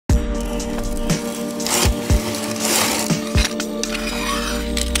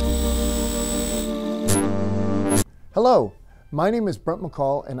Hello, my name is Brent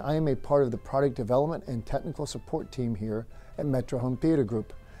McCall and I am a part of the product development and technical support team here at Metro Home Theater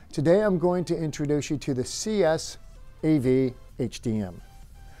Group. Today I'm going to introduce you to the CS-AVHDM.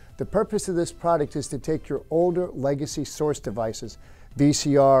 The purpose of this product is to take your older legacy source devices,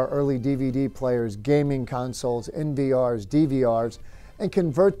 VCR, early DVD players, gaming consoles, NVRs, DVRs, and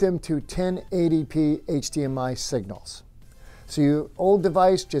convert them to 1080p HDMI signals. So your old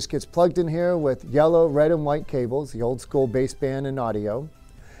device just gets plugged in here with yellow, red, and white cables, the old school baseband and audio,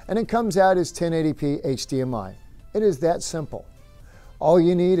 and it comes out as 1080p HDMI. It is that simple. All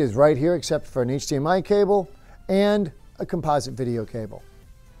you need is right here, except for an HDMI cable and a composite video cable.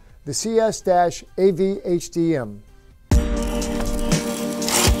 The CS-AVHDM